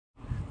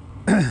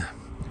All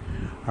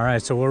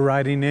right, so we're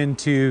riding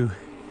into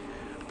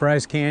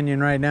Bryce Canyon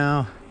right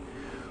now.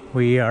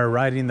 We are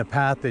riding the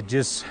path that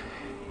just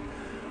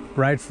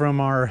right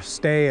from our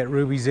stay at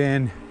Ruby's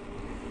Inn.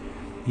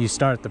 You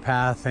start the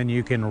path and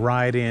you can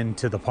ride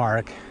into the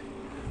park.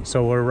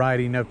 So we're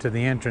riding up to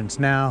the entrance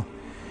now.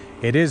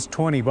 It is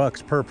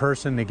 $20 per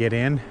person to get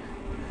in.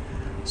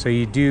 So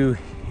you do,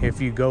 if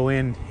you go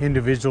in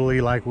individually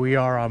like we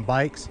are on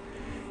bikes,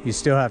 you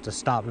still have to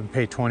stop and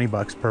pay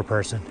 $20 per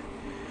person.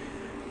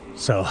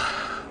 So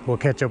we'll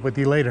catch up with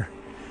you later.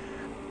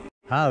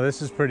 Oh,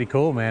 this is pretty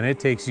cool, man. It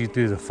takes you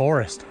through the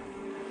forest.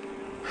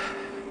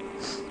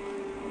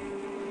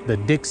 The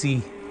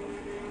Dixie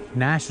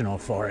National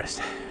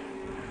Forest.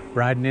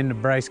 Riding into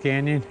Bryce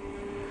Canyon.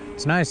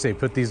 It's nice they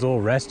put these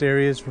little rest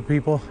areas for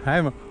people.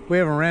 We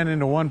haven't ran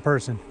into one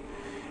person.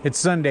 It's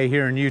Sunday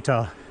here in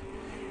Utah.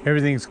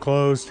 Everything's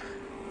closed.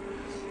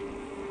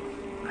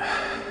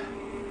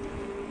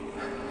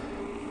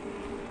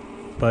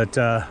 But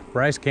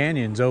Bryce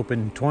Canyon's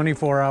open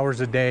 24 hours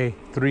a day,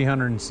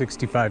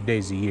 365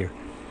 days a year.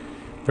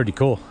 Pretty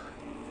cool.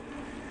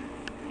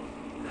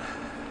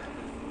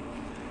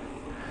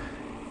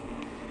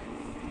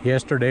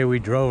 Yesterday we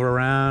drove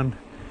around,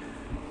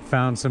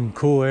 found some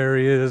cool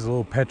areas, a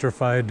little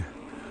petrified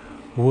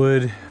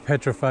wood,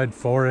 petrified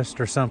forest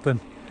or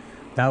something.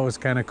 That was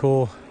kind of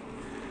cool.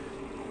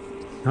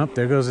 Oh,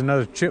 there goes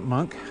another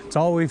chipmunk. It's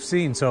all we've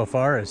seen so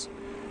far is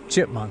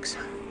chipmunks.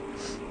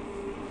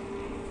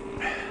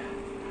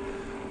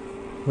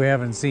 We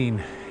haven't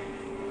seen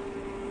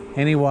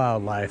any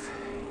wildlife.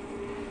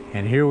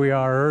 And here we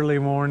are early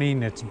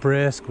morning, it's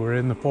brisk, we're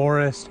in the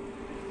forest.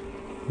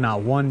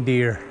 Not one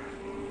deer.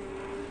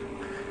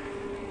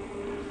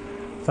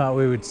 Thought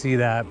we would see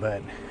that,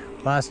 but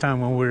last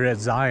time when we were at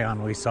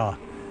Zion, we saw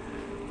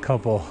a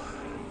couple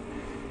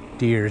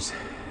deers,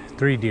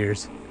 3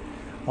 deers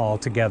all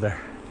together.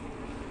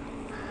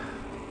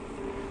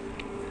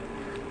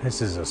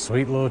 This is a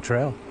sweet little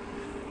trail.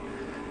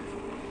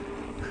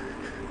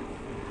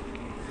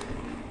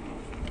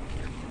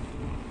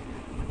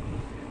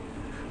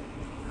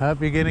 Hope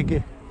you're gonna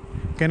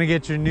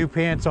get your new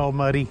pants all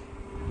muddy.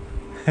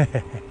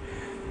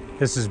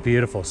 This is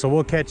beautiful. So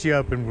we'll catch you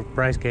up in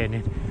Bryce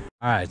Canyon.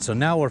 All right, so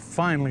now we're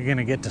finally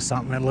gonna get to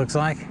something, it looks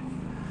like.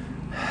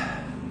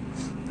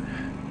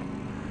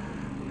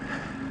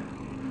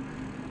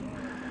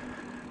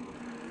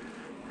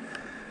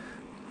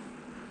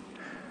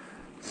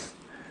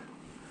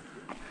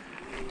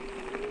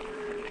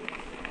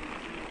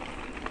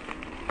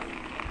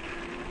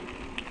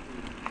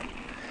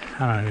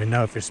 I don't even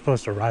know if you're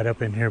supposed to ride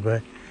up in here,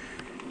 but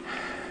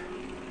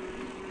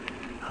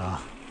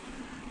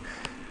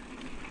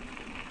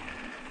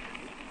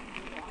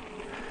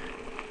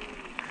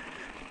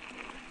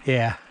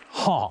yeah.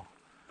 Oh,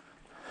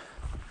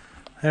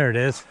 there it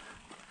is.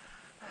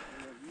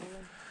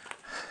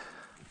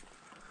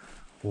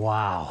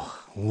 Wow,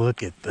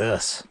 look at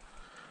this.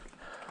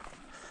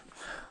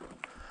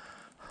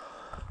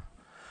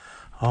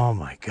 Oh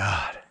my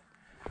God.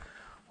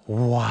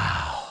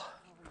 Wow.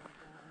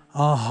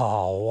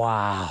 Oh,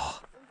 wow.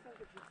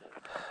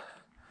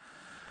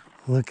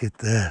 Look at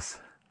this.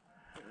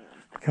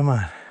 Come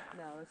on.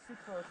 No, it's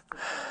supposed to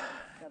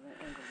have an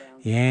angle down.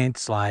 You ain't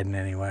sliding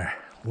anywhere.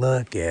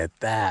 Look at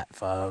that,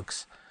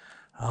 folks.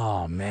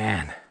 Oh,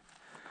 man.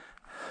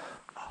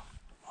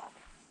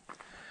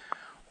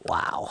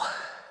 Wow.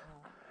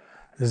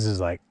 This is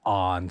like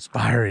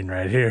awe-inspiring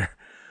right here.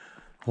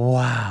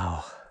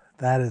 Wow.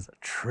 That is a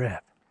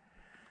trip.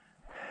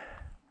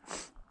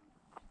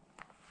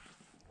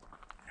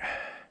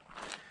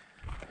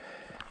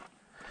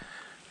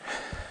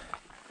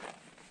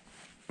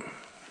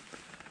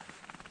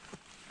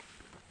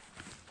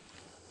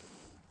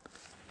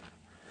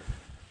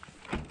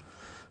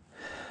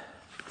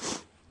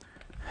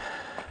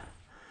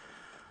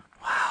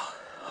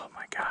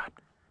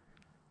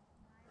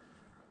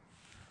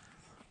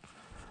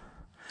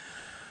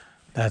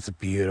 That's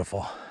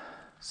beautiful.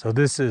 So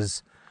this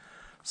is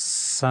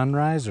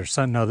sunrise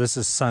or no, this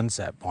is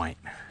Sunset Point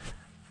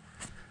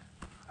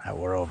that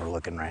we're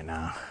overlooking right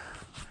now.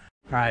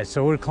 All right,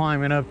 so we're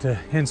climbing up to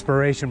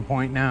Inspiration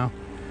Point now.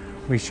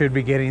 We should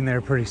be getting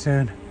there pretty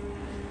soon.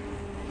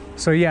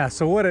 So yeah,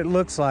 so what it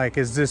looks like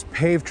is this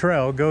paved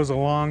trail goes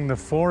along the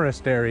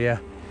forest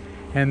area,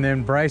 and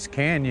then Bryce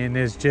Canyon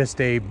is just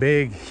a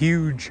big,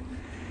 huge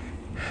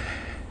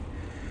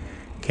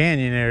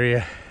canyon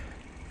area.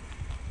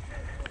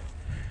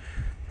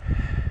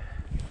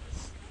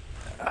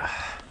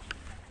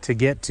 To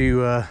get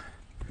to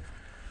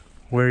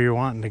where you're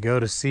wanting to go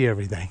to see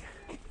everything.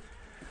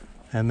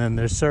 And then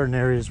there's certain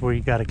areas where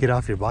you got to get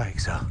off your bike,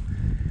 so.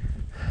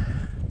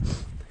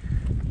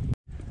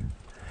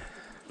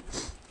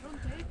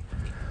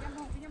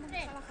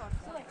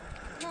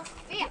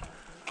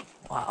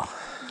 Wow.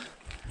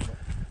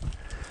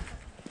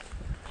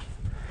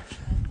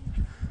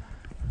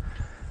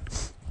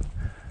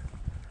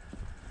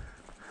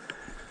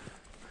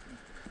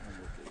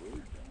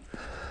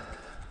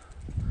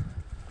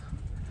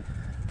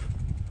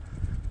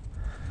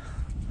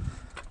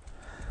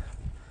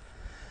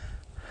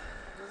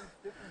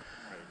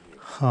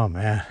 Oh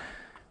man,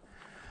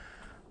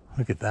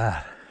 look at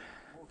that.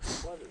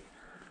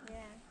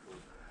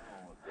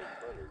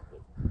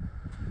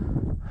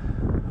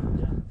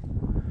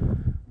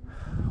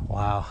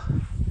 Wow.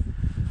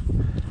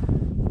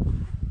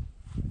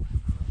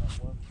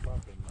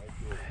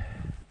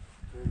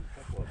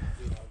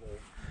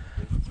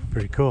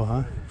 Pretty cool,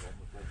 huh?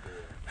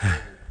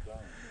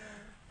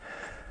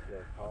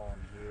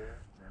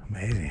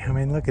 Amazing. I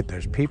mean, look at,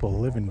 there's people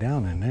living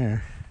down in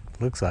there,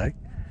 looks like.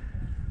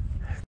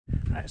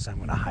 All right, so I'm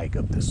gonna hike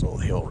up this little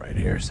hill right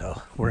here. So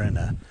we're in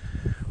a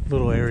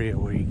little area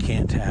where you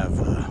can't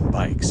have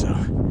bikes. So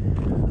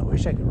I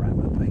wish I could ride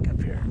my bike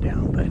up here and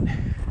down, but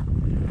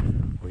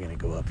we're gonna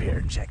go up here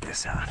and check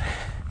this out.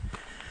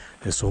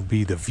 This will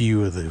be the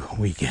view of the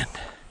weekend.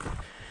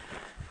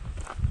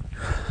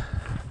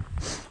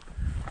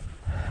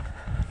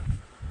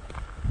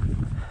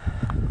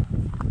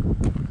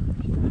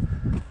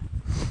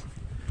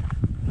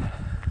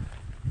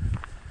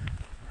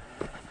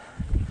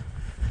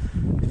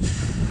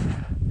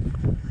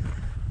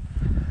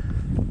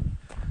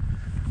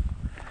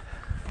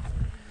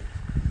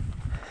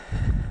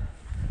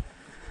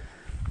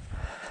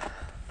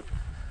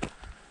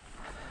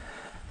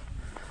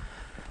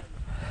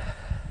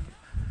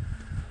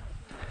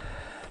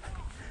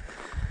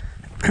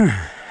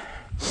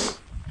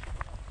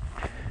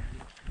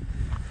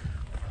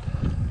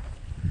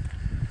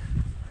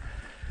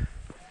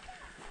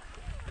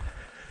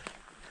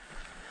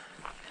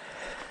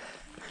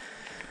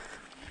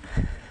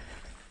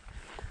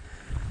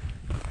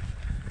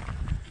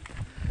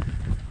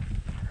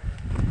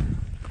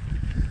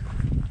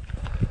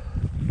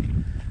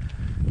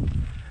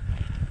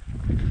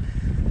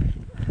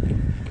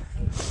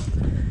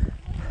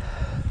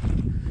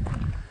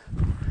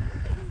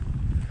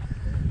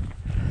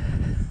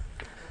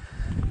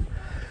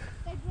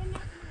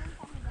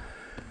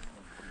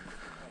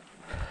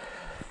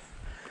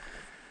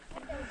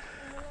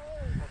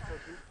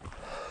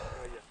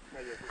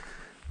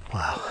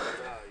 Wow.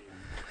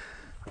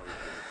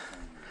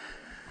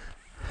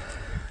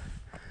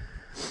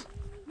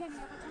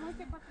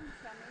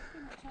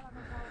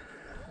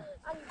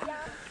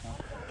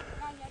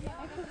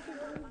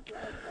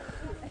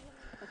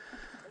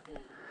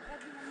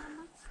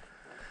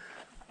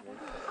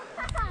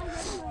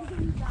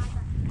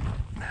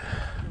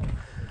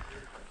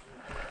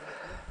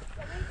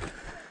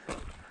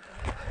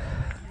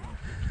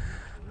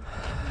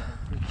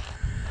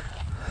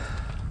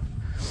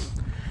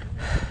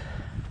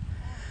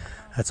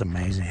 That's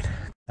amazing.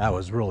 That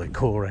was really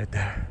cool right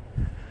there.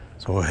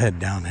 So we'll head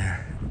down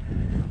there,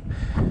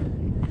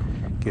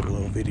 get a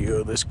little video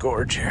of this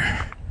gorge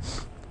here.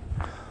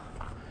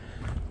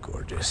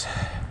 Gorgeous.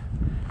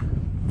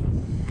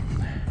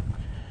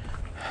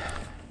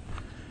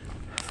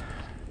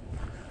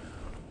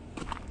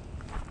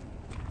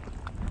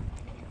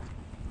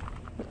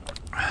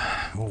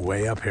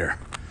 Way up here.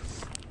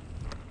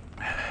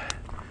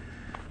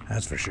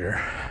 That's for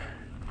sure.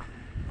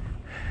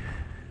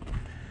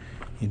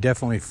 You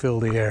definitely feel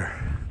the air.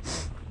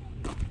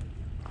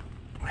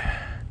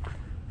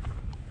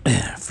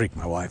 Freak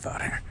my wife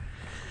out here.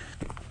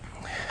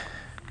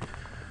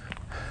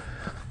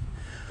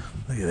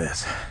 Look at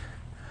this.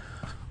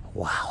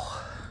 Wow.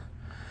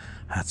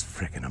 That's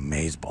freaking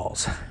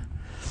amazeballs.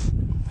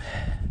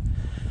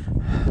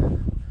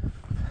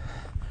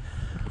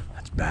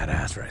 That's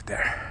badass right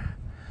there.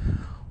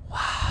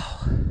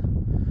 Wow.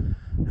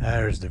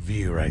 There's the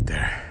view right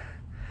there.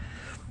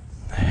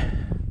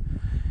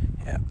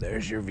 Yep,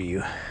 there's your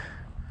view.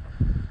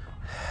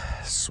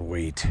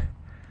 Sweet.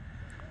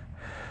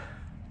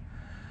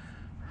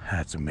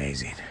 That's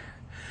amazing.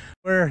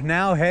 We're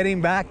now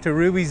heading back to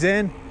Ruby's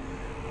Inn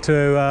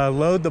to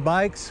load the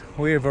bikes.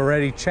 We have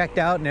already checked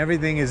out and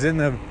everything is in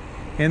the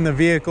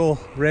vehicle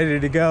ready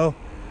to go.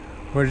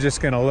 We're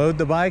just gonna load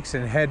the bikes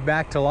and head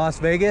back to Las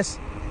Vegas.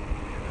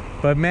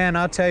 But man,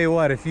 I'll tell you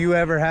what, if you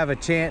ever have a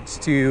chance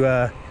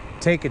to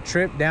take a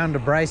trip down to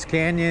Bryce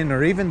Canyon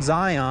or even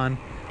Zion,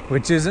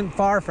 which isn't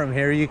far from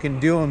here, you can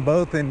do them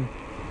both in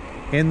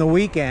the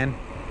weekend.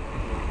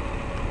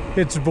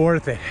 It's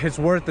worth it. It's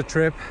worth the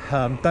trip.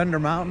 Thunder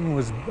Mountain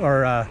was,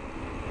 or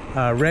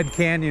Red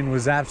Canyon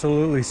was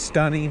absolutely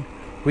stunning.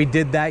 We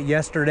did that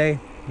yesterday.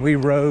 We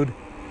rode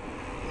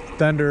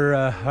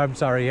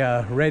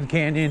Red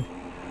Canyon.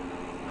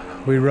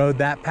 We rode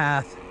that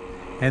path,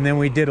 and then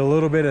we did a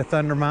little bit of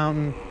Thunder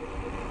Mountain,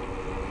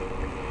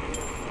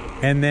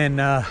 and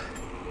then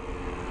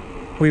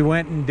we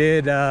went and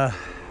did a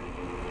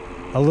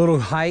little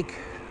hike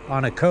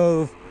on a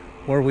cove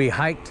where we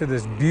hiked to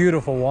this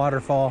beautiful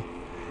waterfall.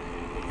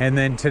 And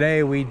then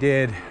today we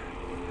did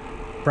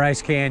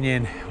Bryce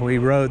Canyon. We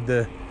rode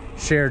the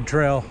shared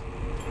trail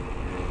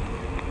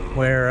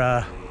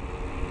where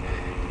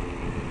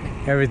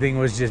everything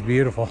was just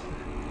beautiful.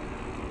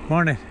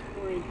 Morning.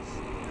 Morning.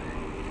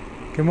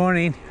 Good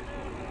morning.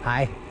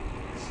 Hi.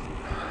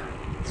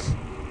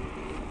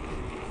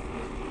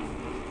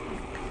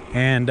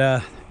 And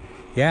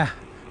yeah,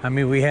 I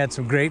mean, we had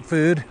some great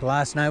food.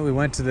 Last night we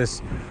went to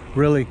this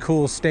really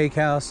cool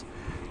steakhouse.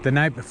 the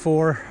night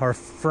before, or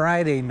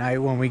Friday night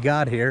when we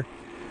got here,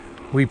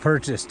 we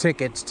purchased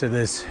tickets to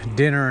this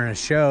dinner and a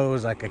show. It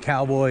was like a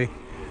cowboy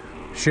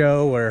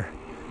show where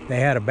they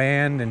had a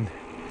band, and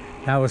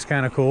that was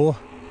kind of cool.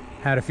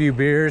 Had a few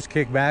beers,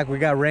 kicked back. We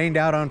got rained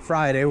out on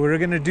Friday. We were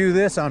gonna do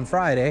this on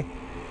Friday,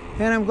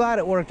 and I'm glad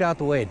it worked out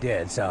the way it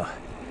did. So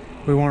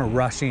we weren't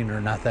rushing or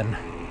nothing.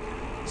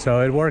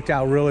 So it worked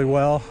out really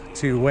well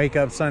to wake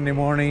up Sunday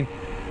morning.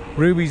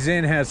 Ruby's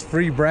Inn has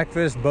free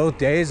breakfast both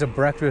days, a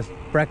breakfast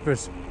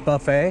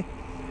buffet.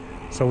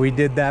 So we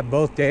did that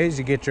both days.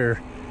 You get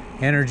your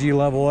energy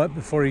level up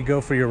before you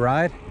go for your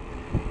ride.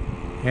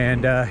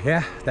 And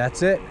yeah,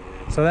 that's it.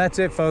 So that's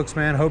it, folks,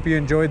 man. Hope you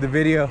enjoyed the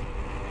video.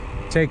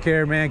 Take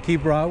care, man.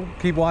 Keep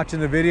watching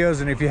the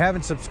videos. And if you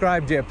haven't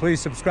subscribed yet, please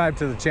subscribe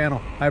to the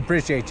channel. I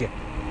appreciate you.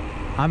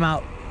 I'm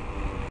out.